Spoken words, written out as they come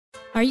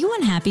Are you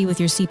unhappy with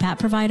your CPAP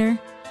provider?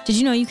 Did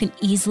you know you can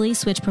easily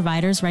switch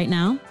providers right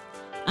now?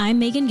 I'm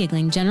Megan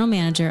Gigling, General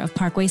Manager of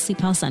Parkway Sleep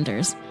Health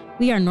Centers.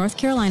 We are North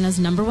Carolina's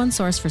 #1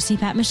 source for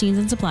CPAP machines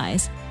and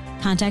supplies.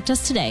 Contact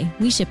us today.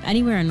 We ship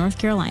anywhere in North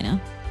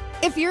Carolina.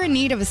 If you're in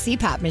need of a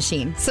CPAP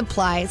machine,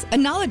 supplies, a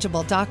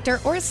knowledgeable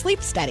doctor, or a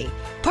sleep study,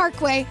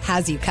 Parkway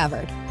has you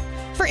covered.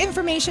 For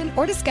information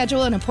or to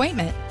schedule an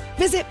appointment,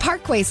 visit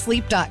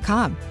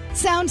parkwaysleep.com.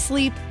 Sound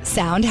sleep,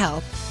 sound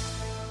health.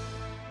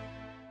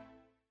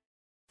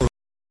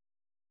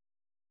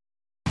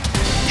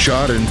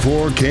 Shot in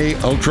 4K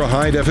ultra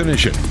high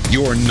definition.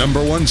 Your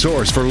 #1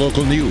 source for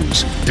local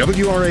news.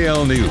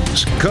 WRAL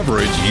News.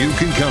 Coverage you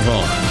can count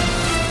on.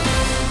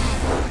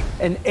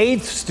 An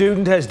 8th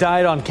student has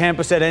died on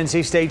campus at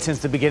NC State since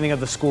the beginning of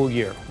the school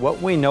year.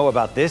 What we know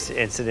about this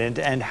incident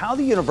and how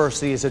the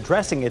university is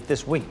addressing it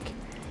this week.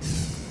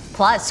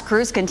 Plus,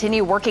 crews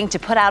continue working to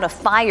put out a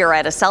fire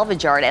at a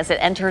salvage yard as it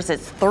enters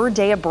its 3rd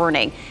day of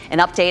burning. An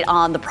update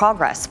on the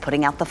progress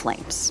putting out the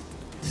flames.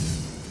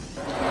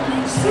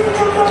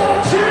 Super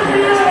Bowl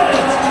champions,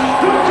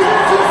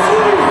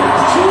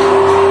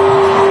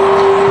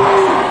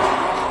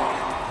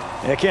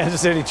 the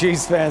Kansas City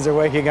Chiefs fans are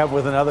waking up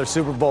with another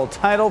Super Bowl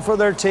title for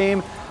their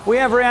team. We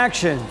have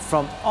reaction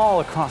from all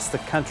across the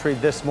country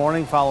this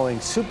morning following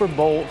Super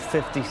Bowl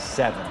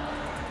 57.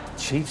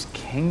 Chiefs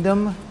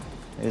Kingdom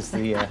is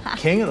the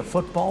king of the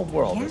football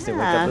world as they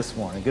wake up this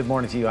morning. Good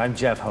morning to you. I'm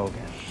Jeff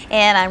Hogan.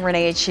 And I'm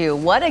Renee Chu.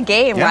 What a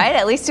game, right?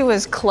 At least it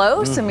was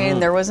close. I mean,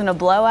 there wasn't a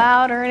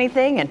blowout or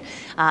anything. And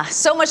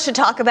so much to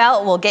talk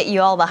about. We'll get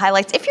you all the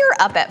highlights. If you're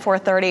up at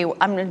 4:30,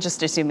 I'm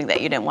just assuming that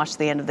you didn't watch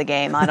the end of the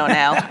game. I don't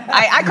know.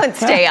 I couldn't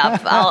stay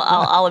up.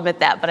 I'll admit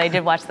that. But I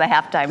did watch the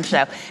halftime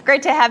show.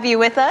 Great to have you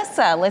with us.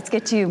 Let's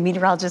get to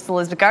meteorologist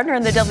Elizabeth Gardner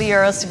in the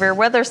WRO Severe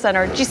Weather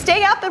Center. Did you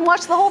stay up and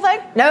watch the whole thing?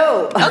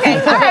 No. Okay.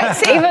 All right.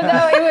 See? Even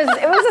though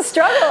it was a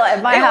struggle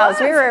at my house.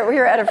 We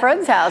were at a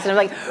friend's house. And I'm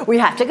like, we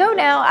have to go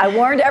now. I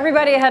warned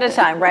everybody ahead of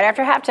time. Right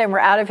after halftime, we're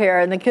out of here,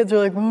 and the kids were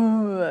like,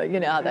 you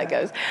know how that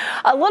goes.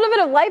 A little bit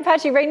of light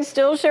patchy rain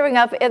still showing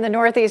up in the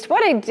Northeast.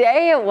 What a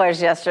day it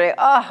was yesterday.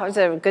 Oh, it was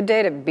a good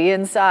day to be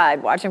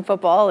inside, watching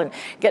football and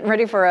getting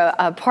ready for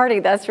a party,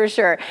 that's for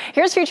sure.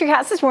 Here's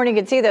Futurecast this morning.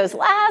 You can see those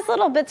last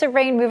little bits of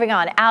rain moving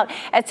on out.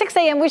 At 6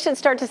 a.m., we should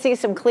start to see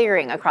some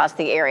clearing across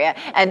the area,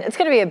 and it's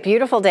going to be a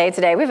beautiful day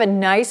today. We have a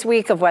nice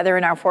week of weather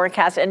in our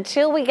forecast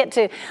until we get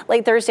to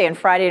late Thursday and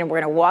Friday, and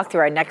we're going to walk through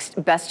our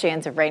next best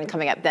chance of rain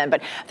coming up then.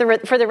 But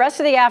for the rest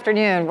of the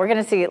afternoon, we're going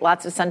to see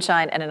lots of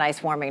sunshine and a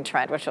nice warming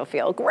trend, which will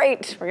feel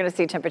great. We're going to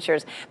see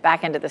temperatures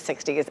back into the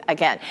 60s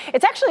again.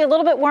 It's actually a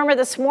little bit warmer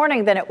this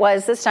morning than it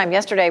was this time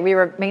yesterday. We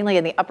were mainly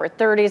in the upper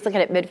 30s,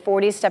 looking at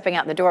mid-40s, stepping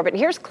out the door. But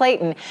here's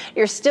Clayton.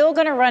 You're still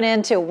going to run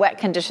into wet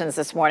conditions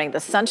this morning. The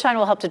sunshine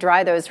will help to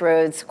dry those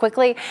roads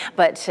quickly,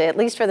 but at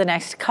least for the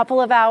next couple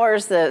of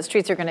hours, the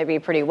streets are going to be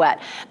pretty wet.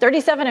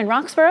 37 in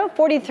Roxborough,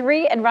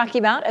 43 in Rocky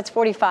Mount. It's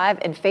 45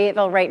 in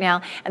Fayetteville right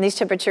now. And these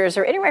temperatures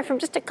are anywhere from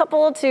just a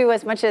couple to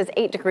as much as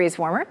 8 degrees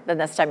warmer than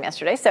this time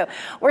yesterday. So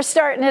we're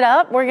starting it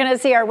up. We're going to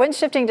see our wind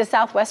shifting to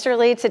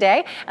southwesterly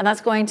today, and that's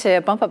going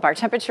to bump up our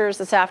temperatures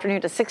this afternoon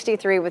to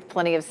 63 with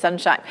plenty of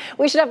sunshine.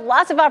 We should have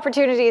lots of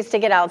opportunities to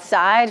get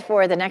outside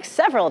for the next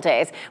several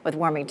days with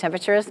warming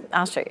temperatures.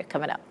 I'll show you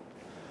coming up.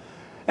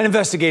 An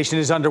investigation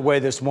is underway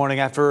this morning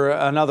after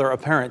another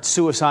apparent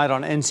suicide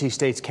on NC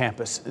State's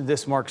campus.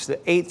 This marks the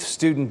 8th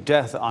student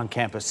death on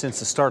campus since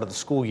the start of the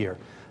school year.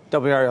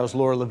 WRAL's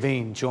Laura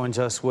Levine joins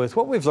us with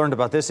what we've learned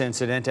about this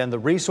incident and the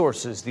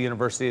resources the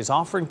university is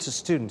offering to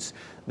students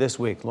this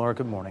week. Laura,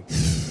 good morning.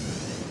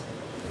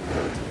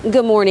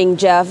 Good morning,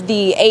 Jeff.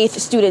 The 8th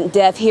student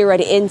death here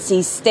at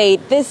NC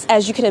State. This,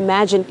 as you can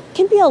imagine,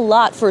 can be a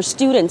lot for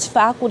students,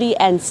 faculty,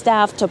 and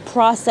staff to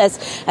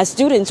process as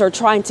students are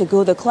trying to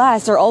go to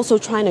class. They're also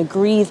trying to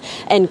grieve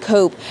and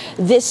cope.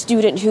 This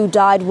student who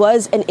died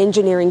was an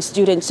engineering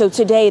student. So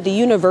today, the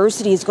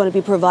university is going to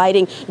be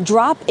providing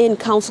drop-in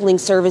counseling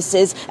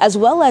services as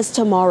well as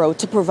tomorrow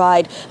to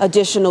provide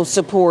additional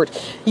support.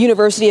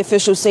 University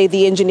officials say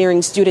the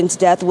engineering student's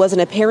death was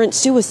an apparent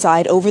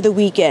suicide over the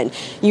weekend.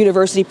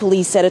 University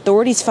police said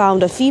authorities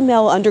found a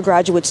female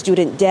undergraduate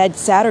student dead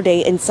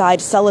Saturday inside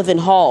Sullivan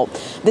Hall.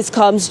 This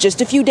comes just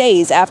a few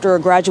days after a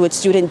graduate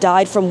student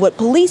died from what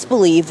police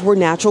believe were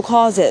natural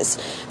causes.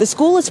 The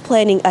school is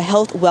planning a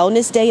health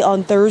wellness day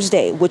on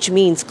Thursday, which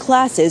means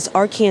classes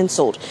are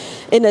canceled.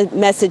 In a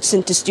message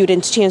sent to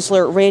students,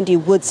 Chancellor Randy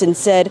Woodson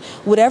said,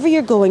 "Whatever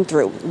you're going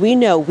through, we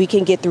know we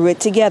can get through it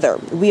together.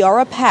 We are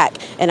a pack,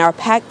 and our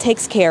pack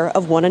takes care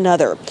of one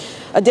another."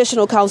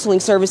 Additional counseling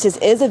services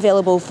is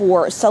available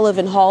for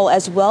Sullivan Hall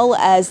as well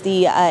as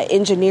the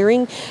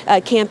engineering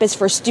campus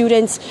for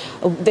students.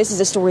 This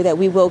is a story that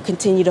we will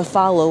continue to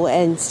follow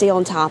and stay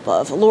on top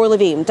of. Laura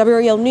Levine,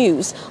 WRAL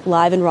News,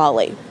 live in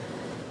Raleigh.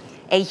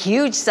 A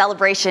huge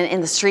celebration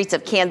in the streets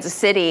of Kansas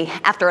City.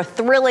 After a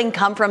thrilling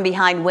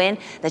come-from-behind win,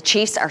 the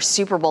Chiefs are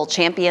Super Bowl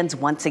champions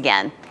once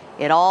again.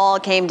 It all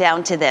came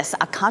down to this,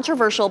 a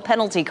controversial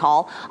penalty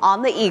call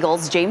on the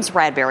Eagles' James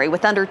Bradberry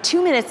with under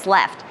 2 minutes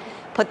left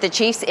put the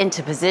Chiefs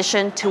into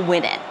position to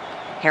win it.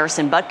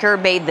 Harrison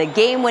Butker made the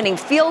game-winning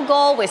field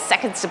goal with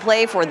seconds to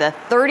play for the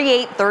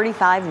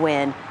 38-35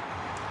 win.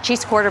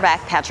 Chiefs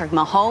quarterback Patrick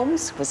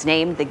Mahomes was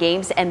named the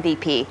game's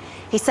MVP.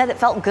 He said it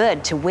felt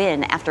good to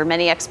win after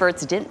many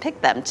experts didn't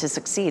pick them to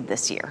succeed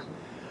this year.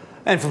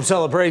 And from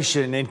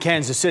celebration in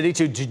Kansas City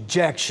to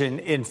dejection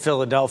in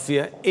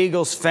Philadelphia,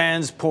 Eagles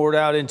fans poured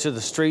out into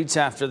the streets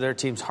after their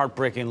team's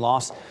heartbreaking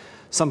loss.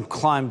 Some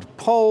climbed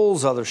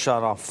poles, others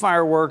shot off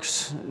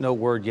fireworks. No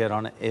word yet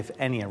on if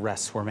any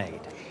arrests were made.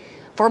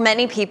 For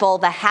many people,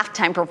 the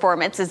halftime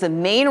performance is the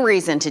main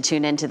reason to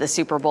tune into the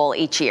Super Bowl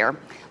each year.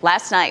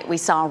 Last night, we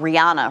saw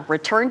Rihanna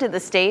return to the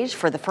stage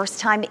for the first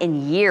time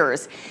in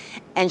years,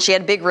 and she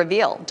had a big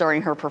reveal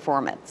during her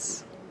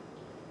performance.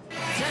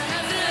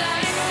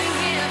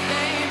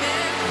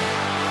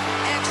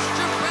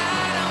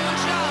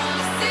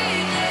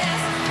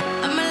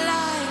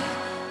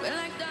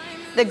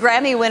 The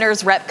Grammy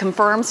winner's rep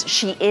confirms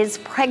she is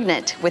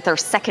pregnant with her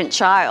second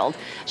child.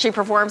 She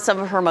performed some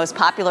of her most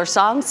popular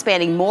songs,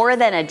 spanning more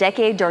than a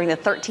decade during the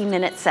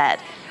 13-minute set.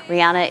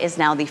 Rihanna is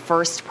now the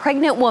first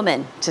pregnant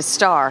woman to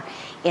star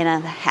in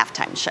a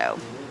halftime show.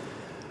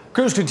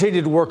 Crews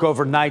continued to work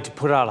overnight to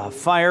put out a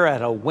fire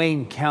at a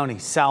Wayne County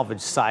salvage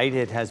site.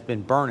 It has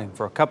been burning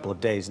for a couple of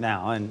days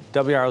now, and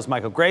WRL's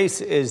Michael Grace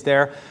is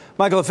there.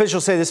 Michael,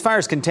 officials say this fire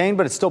is contained,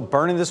 but it's still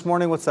burning this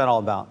morning. What's that all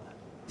about?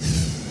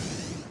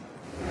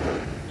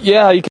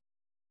 Yeah, you can.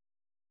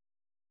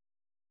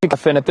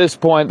 At this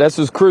point,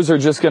 crews are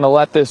just going to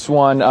let this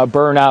one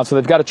burn out. So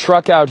they've got a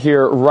truck out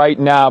here right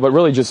now, but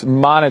really just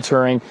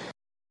monitoring.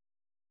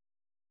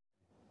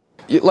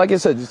 Like I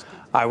said, all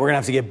right, we're going to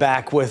have to get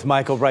back with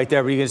Michael right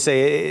there. But you're going to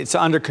say it's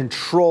under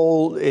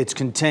control, it's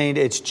contained,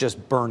 it's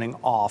just burning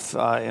off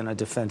in a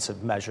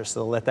defensive measure.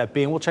 So they'll let that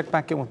be. And we'll check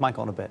back in with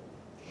Michael in a bit.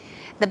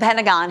 The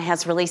Pentagon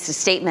has released a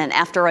statement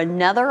after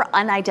another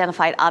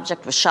unidentified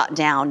object was shot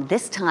down,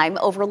 this time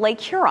over Lake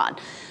Huron.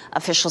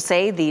 Officials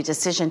say the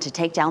decision to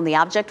take down the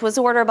object was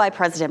ordered by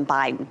President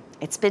Biden.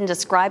 It's been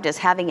described as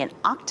having an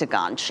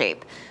octagon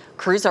shape.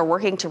 Crews are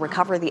working to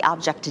recover the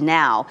object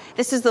now.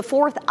 This is the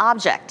fourth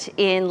object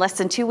in less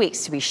than 2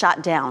 weeks to be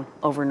shot down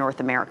over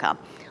North America.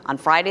 On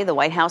Friday, the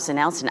White House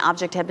announced an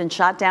object had been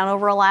shot down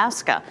over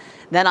Alaska.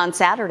 Then on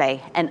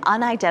Saturday, an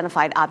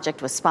unidentified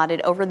object was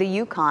spotted over the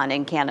Yukon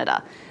in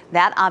Canada.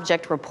 That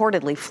object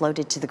reportedly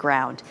floated to the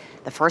ground.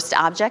 The first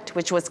object,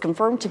 which was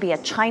confirmed to be a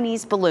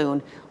Chinese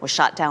balloon, was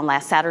shot down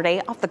last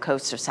Saturday off the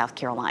coast of South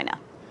Carolina.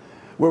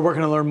 We're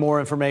working to learn more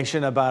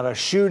information about a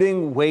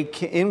shooting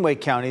in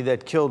Wake County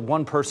that killed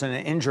one person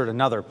and injured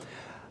another.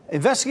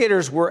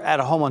 Investigators were at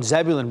a home on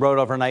Zebulon Road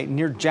overnight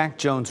near Jack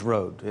Jones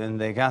Road,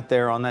 and they got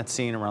there on that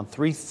scene around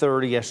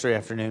 3:30 yesterday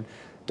afternoon.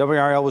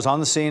 WRL was on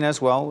the scene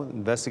as well,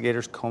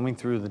 investigators combing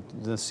through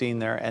the scene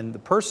there, and the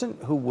person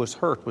who was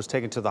hurt was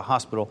taken to the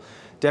hospital.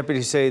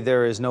 Deputies say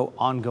there is no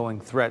ongoing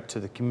threat to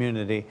the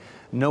community.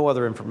 No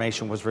other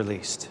information was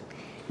released.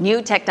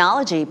 New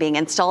technology being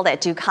installed at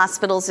Duke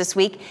hospitals this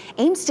week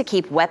aims to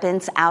keep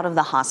weapons out of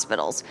the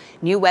hospitals.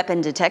 New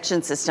weapon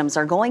detection systems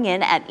are going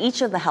in at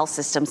each of the health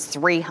system's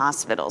 3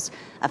 hospitals.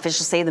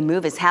 Officials say the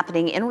move is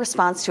happening in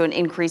response to an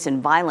increase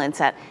in violence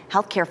at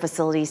healthcare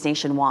facilities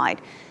nationwide.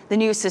 The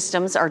new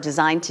systems are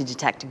designed to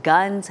detect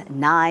guns,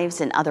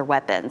 knives, and other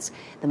weapons.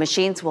 The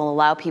machines will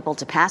allow people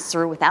to pass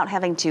through without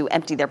having to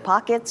empty their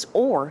pockets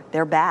or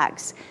their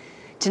bags.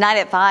 Tonight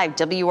at 5,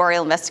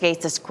 WRL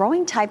investigates this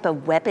growing type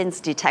of weapons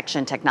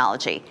detection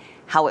technology,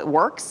 how it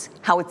works,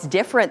 how it's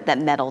different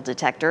than metal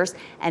detectors,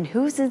 and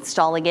who's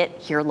installing it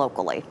here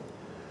locally.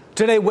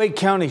 Today, Wake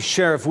County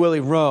Sheriff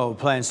Willie Rowe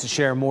plans to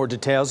share more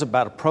details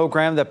about a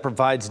program that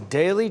provides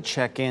daily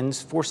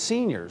check-ins for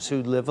seniors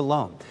who live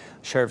alone.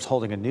 The sheriff's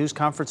holding a news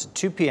conference at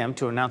 2 p.m.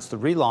 to announce the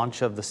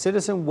relaunch of the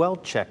Citizen Well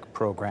Check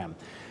program.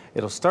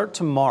 It'll start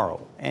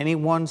tomorrow.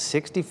 Anyone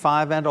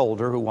 65 and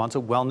older who wants a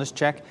wellness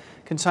check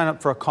can sign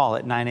up for a call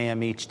at 9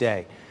 a.m. each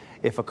day.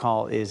 If a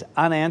call is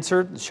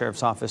unanswered, the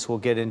sheriff's office will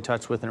get in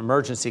touch with an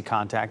emergency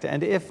contact,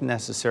 and if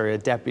necessary, a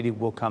deputy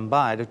will come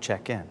by to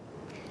check in.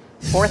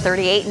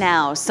 4:38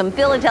 now. Some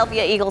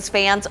Philadelphia Eagles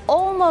fans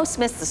almost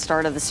missed the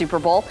start of the Super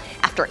Bowl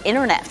after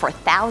internet for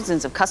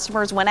thousands of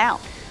customers went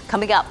out.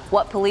 Coming up,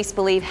 what police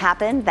believe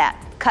happened that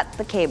cut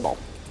the cable.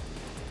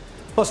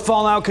 Plus,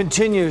 fallout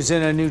continues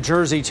in a New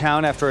Jersey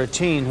town after a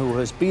teen who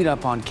was beat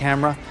up on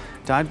camera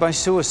died by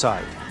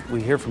suicide.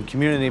 We hear from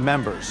community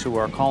members who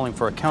are calling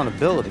for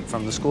accountability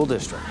from the school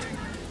district.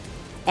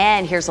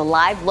 And here's a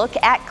live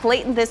look at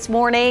Clayton this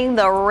morning.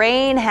 The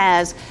rain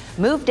has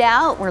moved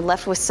out. We're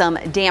left with some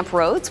damp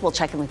roads. We'll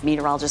check in with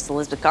meteorologist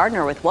Elizabeth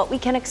Gardner with what we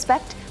can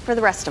expect for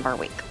the rest of our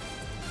week.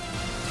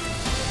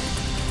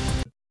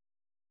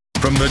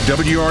 From the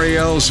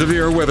WRAL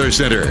Severe Weather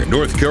Center,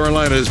 North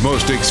Carolina's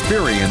most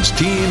experienced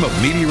team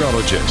of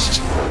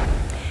meteorologists.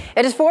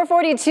 It is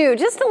 4:42,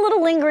 just a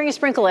little lingering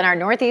sprinkle in our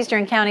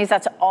northeastern counties.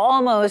 That's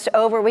almost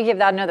over. We give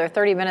that another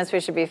 30 minutes. We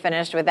should be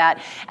finished with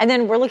that. And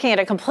then we're looking at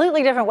a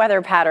completely different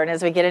weather pattern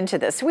as we get into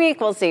this week.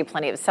 We'll see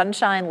plenty of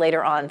sunshine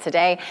later on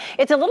today.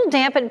 It's a little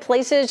damp in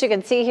places. You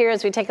can see here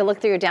as we take a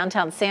look through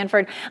downtown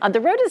Sanford.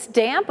 The road is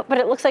damp, but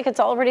it looks like it's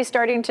already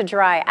starting to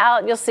dry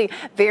out. You'll see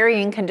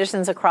varying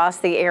conditions across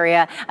the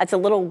area. It's a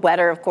little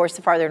wetter, of course,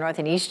 the farther north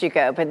and east you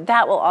go, but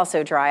that will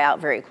also dry out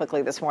very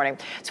quickly this morning.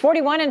 It's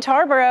 41 in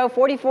Tarboro,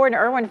 44 in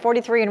Irwin,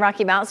 43 in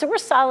Rocky Mount. So we're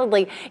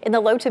solidly in the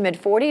low to mid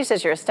 40s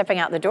as you're stepping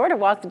out the door to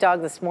walk the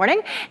dog this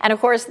morning. And of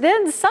course,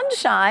 then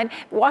sunshine,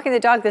 walking the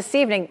dog this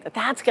evening.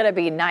 That's going to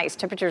be nice.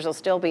 Temperatures will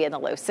still be in the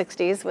low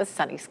 60s with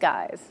sunny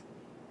skies.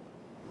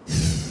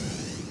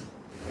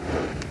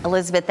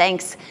 Elizabeth,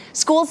 thanks.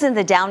 Schools in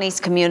the Down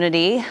East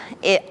community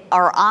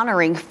are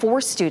honoring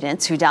 4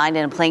 students who died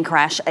in a plane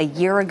crash a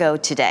year ago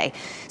today.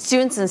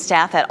 Students and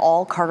staff at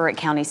all Carteret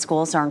County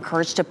schools are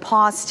encouraged to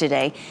pause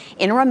today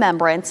in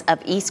remembrance of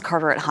East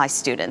Carteret High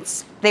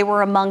students. They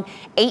were among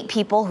 8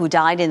 people who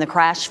died in the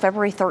crash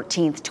February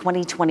 13th,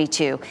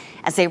 2022,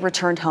 as they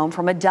returned home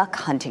from a duck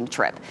hunting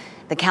trip.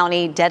 The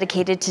county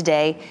dedicated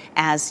today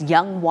as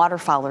Young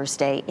Waterfowlers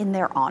Day in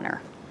their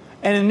honor.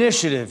 An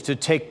initiative to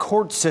take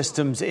court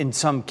systems in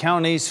some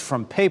counties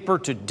from paper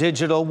to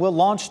digital will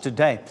launch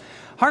today.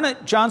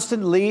 Harnett,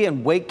 Johnston, Lee,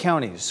 and Wake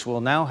counties will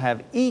now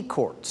have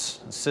e-courts.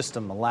 The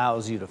system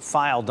allows you to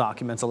file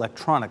documents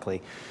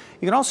electronically.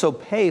 You can also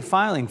pay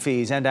filing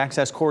fees and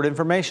access court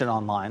information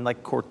online,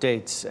 like court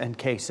dates and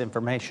case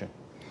information.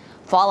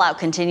 Fallout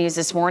continues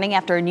this morning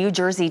after a New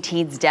Jersey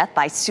teen's death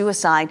by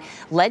suicide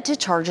led to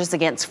charges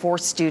against 4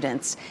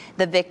 students.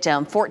 The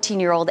victim,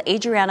 14-year-old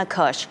Adriana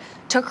Cush,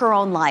 took her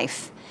own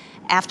life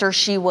after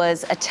she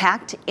was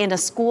attacked in a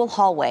school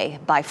hallway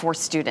by 4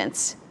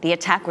 students. The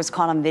attack was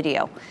caught on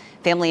video.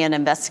 Family and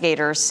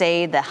investigators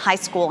say the high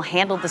school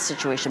handled the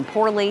situation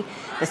poorly.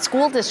 The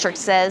school district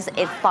says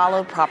it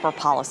followed proper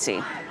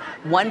policy.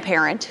 One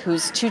parent,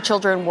 whose 2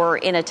 children were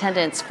in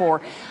attendance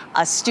for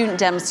a student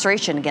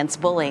demonstration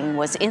against bullying,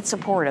 was in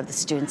support of the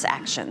students'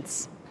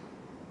 actions.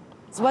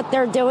 What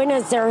they're doing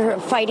is they're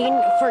fighting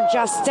for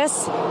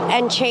justice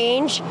and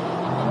change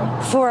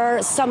for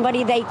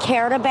somebody they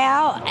cared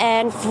about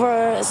and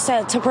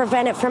to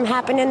prevent it from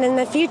happening in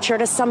the future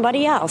to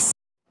somebody else.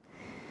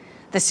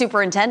 The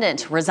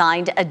superintendent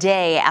resigned a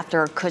day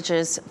after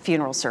Cush's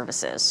funeral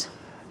services.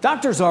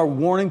 Doctors are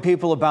warning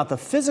people about the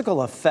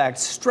physical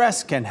effects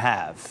stress can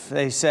have.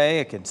 They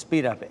say it can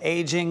speed up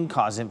aging,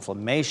 cause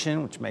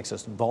inflammation, which makes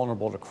us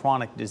vulnerable to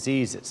chronic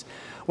diseases.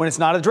 When it's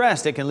not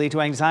addressed, it can lead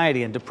to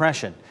anxiety and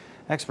depression.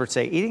 Experts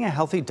say eating a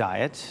healthy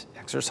diet,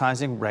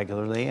 exercising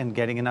regularly, and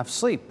getting enough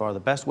sleep are the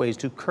best ways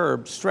to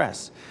curb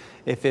stress.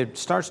 If it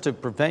starts to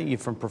prevent you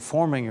from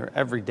performing your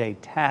everyday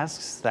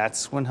tasks,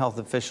 that's when health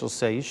officials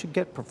say you should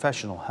get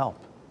professional help.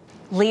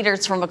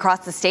 Leaders from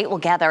across the state will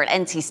gather at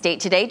NC State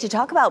today to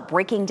talk about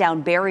breaking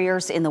down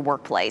barriers in the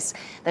workplace.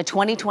 The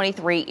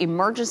 2023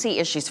 Emergency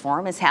Issues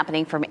Forum is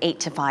happening from 8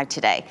 to 5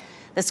 today.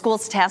 The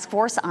school's task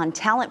force on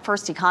Talent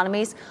First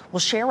Economies will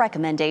share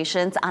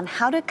recommendations on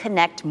how to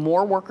connect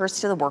more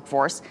workers to the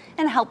workforce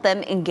and help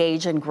them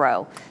engage and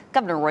grow.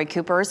 Governor Roy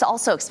Cooper is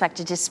also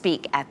expected to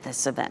speak at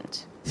this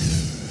event.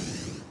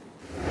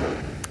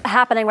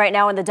 Happening right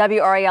now in the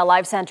WRAL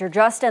Live Center.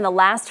 Just in the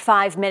last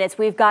 5 minutes,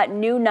 we've got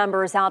new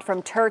numbers out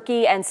from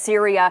Turkey and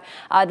Syria.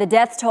 The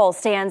death toll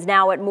stands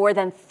now at more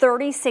than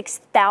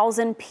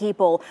 36,000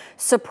 people.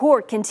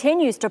 Support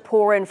continues to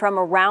pour in from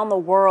around the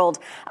world.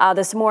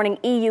 This morning,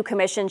 EU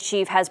Commission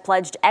chief has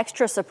pledged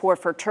extra support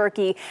for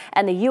Turkey,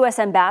 and the U.S.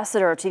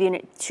 ambassador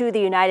to the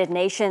United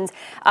Nations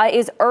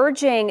is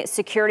urging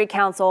Security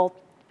Council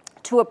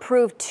to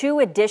approve 2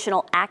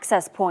 additional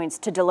access points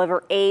to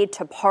deliver aid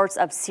to parts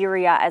of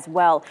Syria as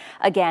well.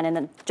 Again,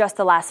 in just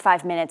the last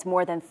 5 minutes,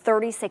 more than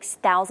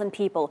 36,000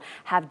 people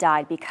have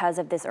died because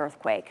of this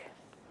earthquake.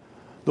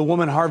 The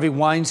woman Harvey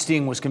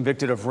Weinstein was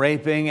convicted of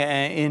raping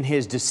in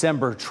his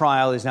December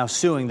trial is now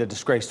suing the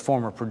disgraced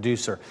former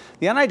producer.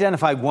 The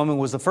unidentified woman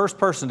was the first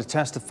person to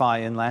testify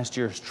in last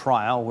year's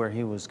trial, where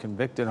he was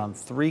convicted on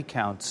 3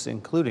 counts,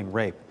 including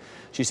rape.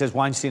 She says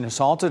Weinstein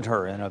assaulted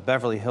her in a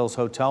Beverly Hills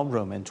hotel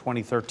room in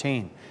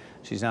 2013.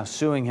 She's now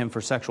suing him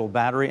for sexual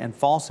battery and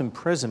false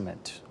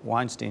imprisonment.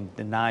 Weinstein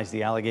denies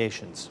the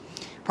allegations.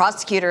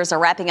 Prosecutors are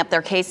wrapping up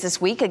their case this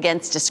week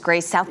against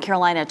disgraced South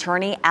Carolina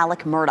attorney Alec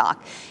Murdaugh.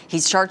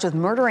 He's charged with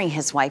murdering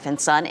his wife and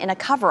son in a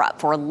cover-up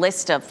for a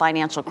list of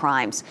financial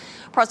crimes.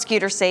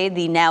 Prosecutors say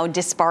the now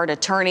disbarred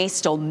attorney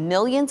stole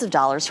millions of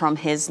dollars from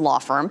his law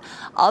firm,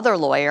 other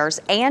lawyers,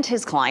 and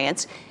his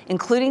clients,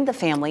 including the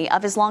family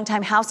of his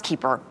longtime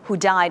housekeeper who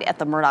died at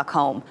the Murdaugh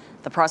home.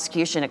 The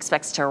prosecution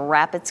expects to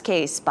wrap its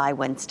case by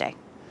Wednesday.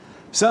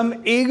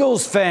 Some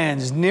Eagles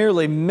fans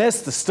nearly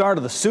missed the start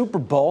of the Super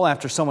Bowl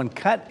after someone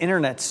cut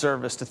internet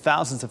service to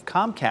thousands of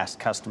Comcast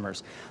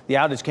customers. The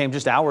outage came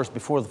just hours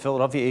before the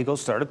Philadelphia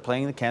Eagles started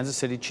playing the Kansas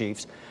City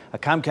Chiefs. A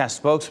Comcast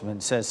spokesman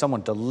says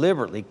someone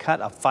deliberately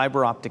cut a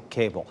fiber optic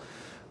cable.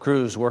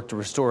 Crews worked to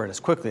restore it as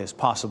quickly as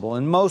possible,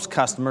 and most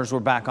customers were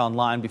back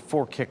online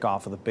before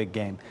kickoff of the big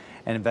game.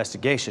 An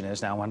investigation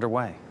is now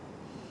underway.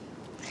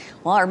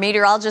 Well, our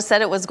meteorologist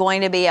said it was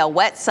going to be a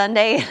wet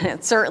Sunday.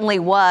 It certainly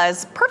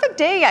was. Perfect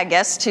day, I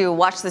guess, to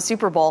watch the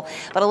Super Bowl.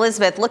 But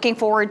Elizabeth, looking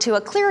forward to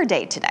a clearer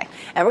day today.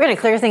 And we're going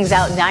to clear things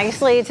out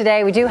nicely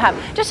today. We do have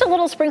just a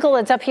little sprinkle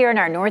that's up here in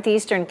our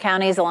northeastern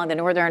counties along the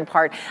northern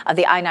part of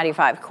the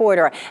I-95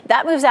 corridor.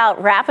 That moves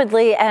out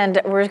rapidly, and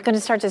we're going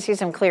to start to see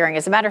some clearing.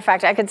 As a matter of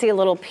fact, I could see a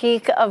little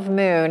peak of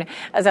moon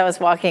as I was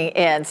walking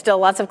in. Still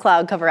lots of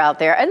cloud cover out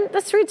there, and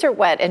the streets are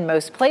wet in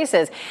most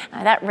places.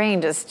 That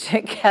rain just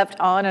kept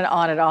on and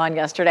on and on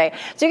yesterday.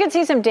 So you can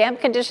see some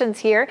damp conditions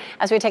here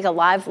as we take a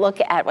live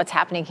look at what's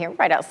happening here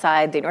right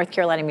outside the North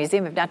Carolina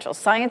Museum of Natural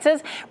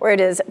Sciences, where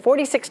it is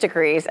 46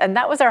 degrees. And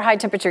that was our high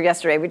temperature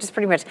yesterday. We just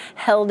pretty much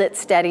held it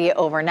steady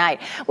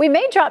overnight. We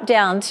may drop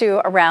down to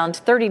around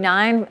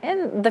 39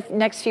 in the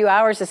next few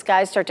hours. The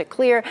skies start to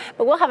clear,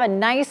 but we'll have a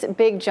nice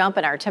big jump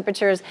in our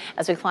temperatures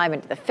as we climb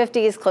into the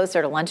 50s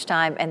closer to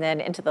lunchtime, and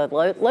then into the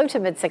low to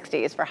mid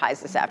 60s for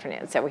highs this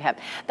afternoon. So we have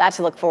that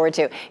to look forward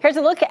to. Here's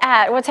a look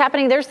at what's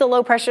happening. There's the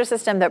low pressure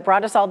system that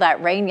brought us all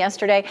that rain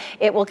yesterday.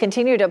 It will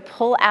continue to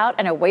pull out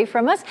and away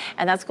from us,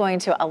 and that's going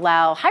to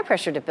allow high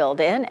pressure to build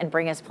in and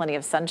bring us plenty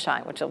of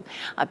sunshine, which will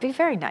be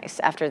very nice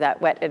after that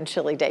wet and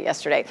chilly day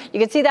yesterday. You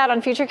can see that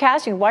on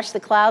Futurecast. You can watch the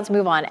clouds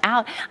move on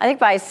out. I think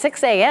by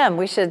 6 a.m.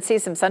 we should see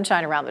some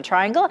sunshine around the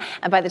triangle,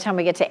 and by the time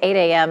we get to 8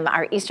 a.m.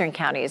 our eastern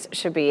counties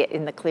should be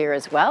in the clear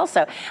as well.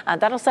 So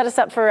that'll set us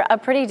up for a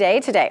pretty day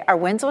today. Our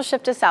winds will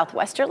shift to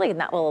southwesterly, and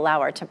that will allow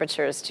our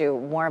temperatures to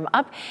warm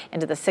up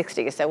into the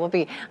 60s. So we'll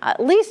be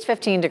at least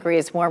 15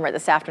 degrees warmer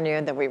this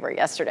afternoon than we were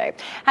yesterday.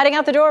 Heading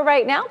out the door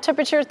right now,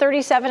 temperature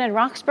 37 in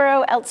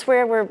Roxborough.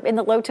 Elsewhere, we're in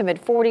the low to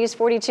mid 40s,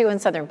 42 in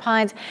Southern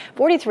Pines,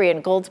 43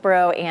 in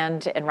Goldsboro,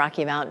 and in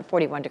Rocky Mount,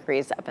 41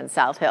 degrees up in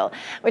South Hill.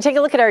 We take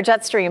a look at our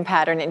jet stream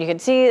pattern, and you can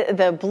see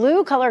the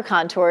blue color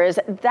contours.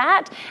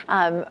 That,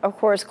 of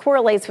course,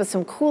 correlates with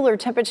some cooler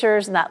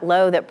temperatures and that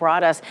low that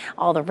brought us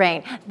all the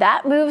rain.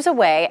 That moves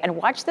away, and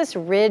watch this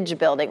ridge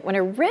building. When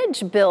a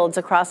ridge builds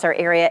across our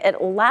area, it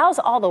allows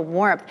all the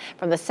warmth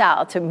from the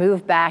south to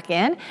move back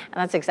in, and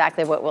that's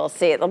exactly what we'll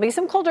see. There'll be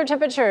some colder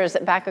temperatures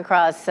back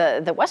across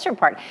the western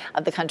part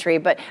of the country,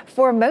 but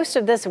for most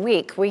of this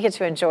week, we get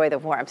to enjoy the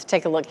warmth.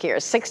 Take a look here.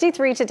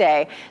 63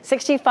 today,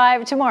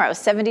 65 tomorrow,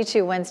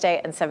 72 Wednesday,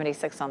 and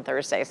 76 on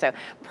Thursday. So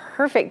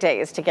perfect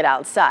days to get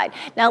outside.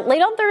 Now,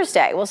 late on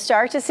Thursday, we'll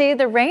start to see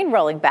the rain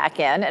rolling back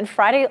in, and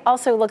Friday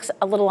also looks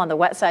a little on the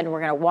wet side, and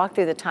we're going to walk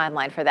through the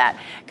timeline for that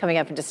coming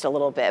up in just a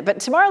little bit. But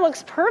tomorrow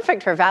looks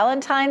perfect for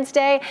Valentine's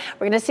Day.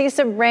 We're going to see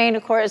some rain.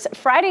 Of course,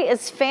 Friday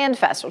is Fan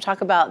Fest. We'll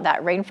talk about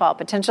that rainfall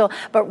potential.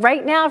 But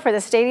right now for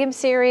the Stadium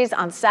Series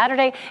on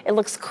Saturday, it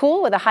looks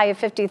cool with a high of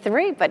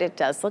 53, but it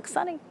does look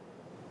sunny.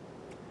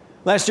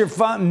 Last year,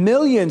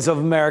 millions of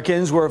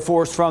Americans were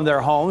forced from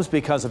their homes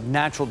because of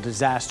natural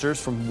disasters,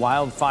 from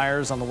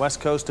wildfires on the West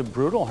Coast to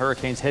brutal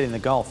hurricanes hitting the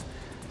Gulf.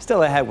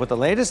 Still ahead, what the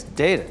latest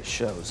data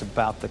shows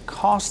about the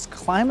cost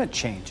climate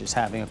change is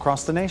having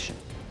across the nation.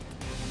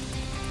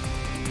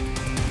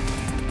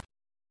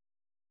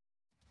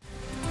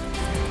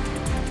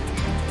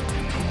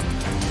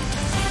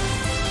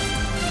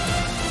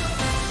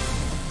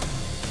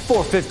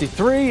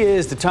 .53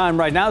 is the time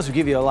right now as we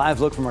give you a live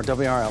look from our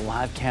WRAL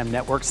Live Cam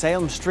network.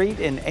 Salem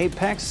Street in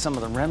Apex, some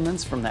of the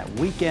remnants from that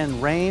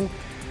weekend rain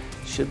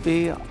should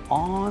be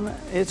on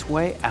its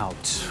way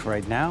out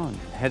right now and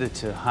headed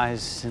to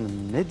highs in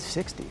the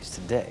mid-60s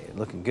today.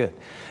 Looking good.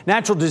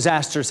 Natural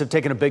disasters have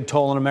taken a big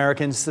toll on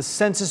Americans. The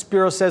Census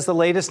Bureau says the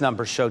latest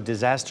numbers show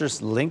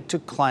disasters linked to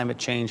climate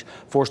change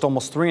forced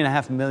almost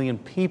 3.5 million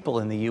people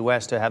in the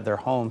U.S. to have their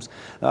homes,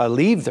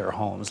 leave their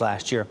homes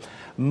last year.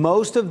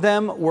 Most of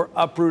them were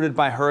uprooted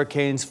by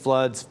hurricanes,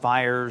 floods,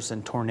 fires,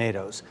 and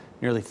tornadoes.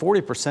 Nearly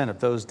 40% of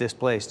those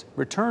displaced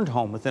returned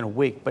home within a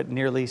week, but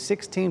nearly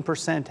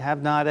 16%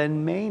 have not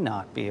and may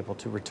not be able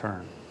to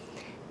return.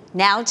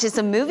 Now to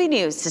some movie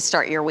news to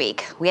start your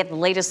week. We have the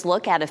latest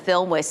look at a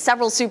film with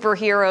several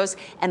superheroes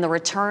and the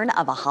return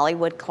of a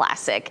Hollywood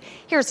classic.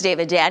 Here's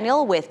David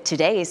Daniel with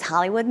today's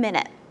Hollywood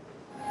Minute.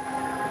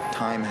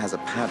 Time has a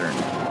pattern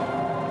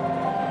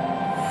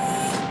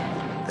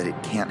that it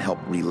can't help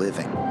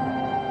reliving.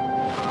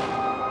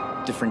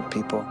 Different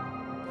people,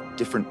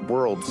 different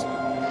worlds,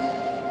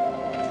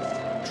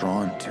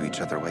 drawn to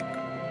each other like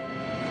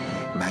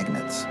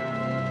magnets.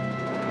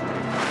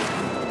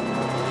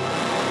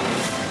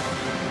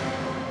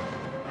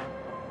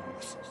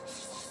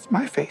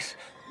 My face.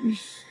 You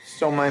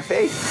stole my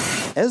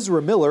face.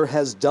 Ezra Miller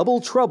has double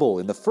trouble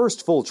in the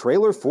first full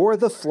trailer for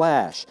The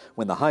Flash.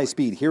 When the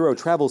high-speed hero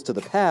travels to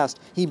the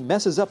past, he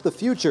messes up the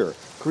future,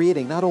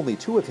 creating not only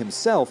two of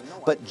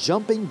himself, but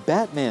jumping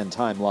Batman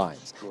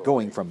timelines,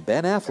 going from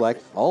Ben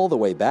Affleck all the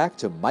way back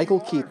to Michael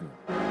Keaton.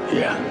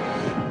 Yeah.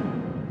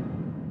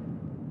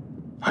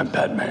 I'm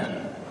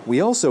Batman. We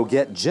also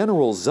get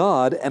General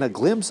Zod and a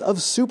glimpse of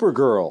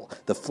Supergirl.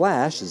 The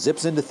Flash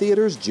zips into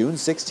theaters June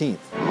 16th.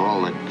 Of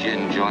all the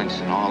gin joints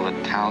in all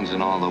the towns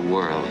in all the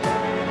world,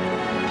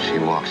 She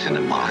walks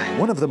into mine.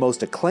 One of the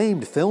most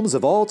acclaimed films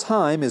of all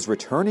time is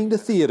returning to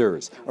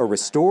theaters. A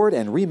restored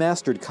and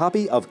remastered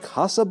copy of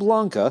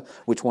Casablanca,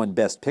 which won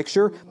Best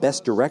Picture,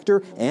 Best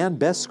Director, and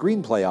Best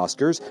Screenplay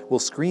Oscars, will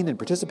screen in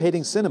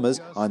participating cinemas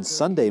on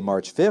Sunday,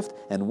 March 5th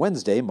and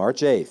Wednesday,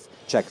 March 8th.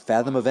 Check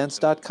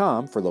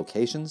fathomevents.com for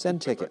locations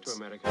and tickets.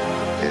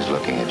 He's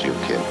looking at you,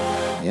 kid.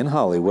 In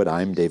Hollywood,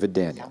 I'm David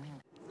Daniel.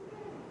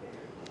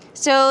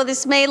 So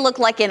this may look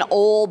like an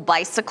old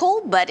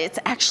bicycle, but it's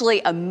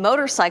actually a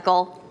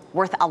motorcycle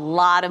worth a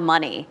lot of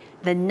money.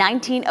 The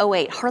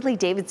 1908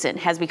 Harley-Davidson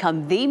has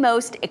become the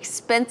most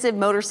expensive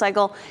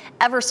motorcycle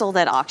ever sold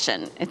at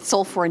auction. It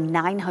sold for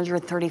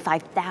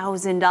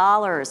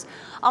 $935,000.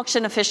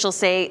 Auction officials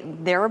say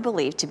there are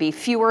believed to be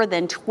fewer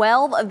than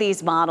 12 of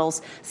these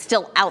models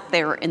still out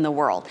there in the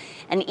world.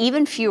 And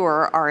even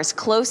fewer are as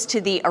close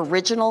to the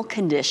original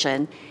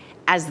condition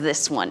as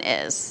this one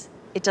is.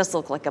 It does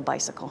look like a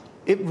bicycle.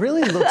 It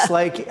really looks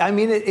like, I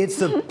mean, it's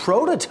the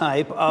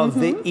prototype of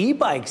the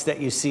e-bikes that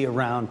you see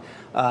around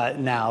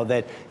now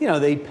that, you know,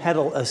 they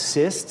pedal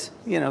assist,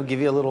 you know, give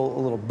you a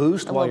little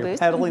boost while you're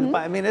pedaling the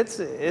bike. I mean,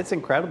 it's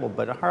incredible,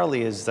 but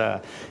Harley is,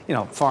 you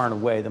know, far and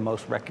away the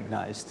most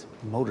recognized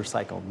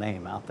motorcycle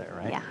name out there,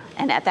 right? Yeah,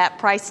 and at that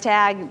price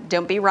tag,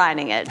 don't be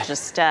riding it.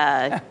 Just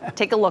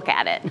take a look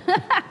at it.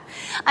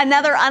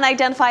 Another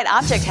unidentified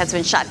object has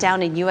been shot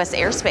down in U.S.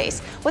 airspace.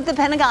 What the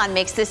Pentagon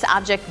makes this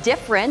object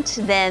different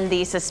than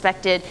the suspected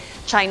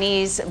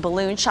Chinese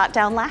balloon shot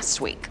down last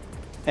week.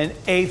 An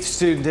 8th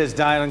student has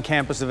died on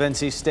campus of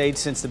NC State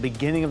since the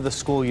beginning of the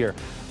school year.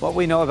 What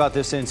we know about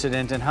this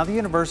incident and how the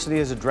university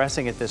is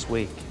addressing it this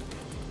week.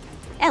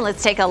 And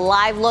let's take a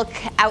live look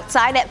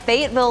outside at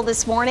Fayetteville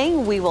this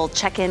morning. We will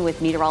check in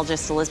with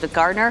meteorologist Elizabeth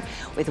Gardner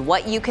with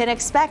what you can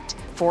expect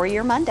for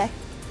your Monday.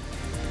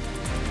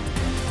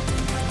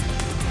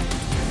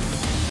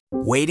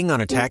 Waiting on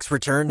a tax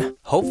return?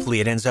 Hopefully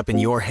it ends up in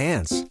your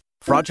hands.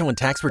 Fraudulent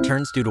tax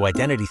returns due to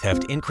identity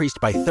theft increased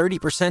by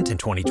 30% in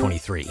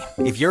 2023.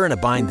 If you're in a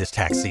bind this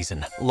tax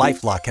season,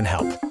 LifeLock can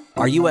help.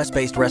 Our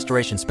U.S.-based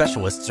restoration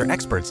specialists are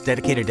experts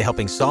dedicated to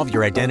helping solve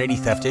your identity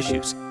theft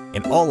issues.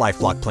 And all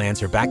LifeLock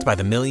plans are backed by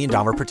the $1 Million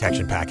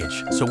Protection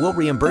Package. So we'll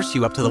reimburse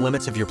you up to the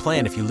limits of your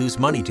plan if you lose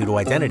money due to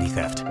identity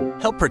theft.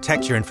 Help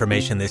protect your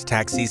information this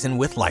tax season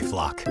with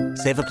LifeLock.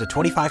 Save up to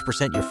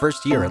 25% your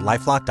first year at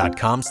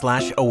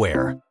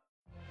LifeLock.com/aware.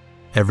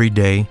 Every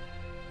day,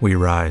 we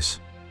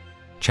rise,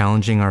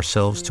 challenging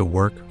ourselves to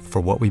work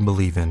for what we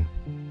believe in.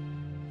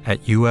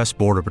 At U.S.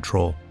 Border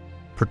Patrol,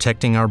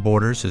 protecting our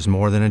borders is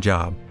more than a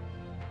job.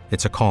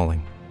 It's a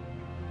calling.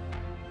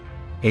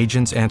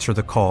 Agents answer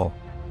the call,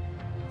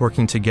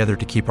 working together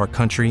to keep our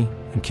country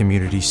and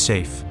communities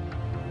safe.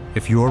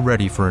 If you're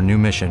ready for a new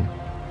mission,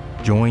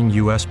 join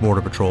U.S.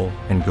 Border Patrol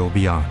and go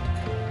beyond.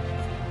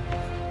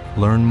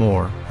 Learn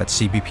more at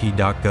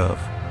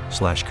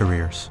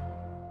cbp.gov/careers.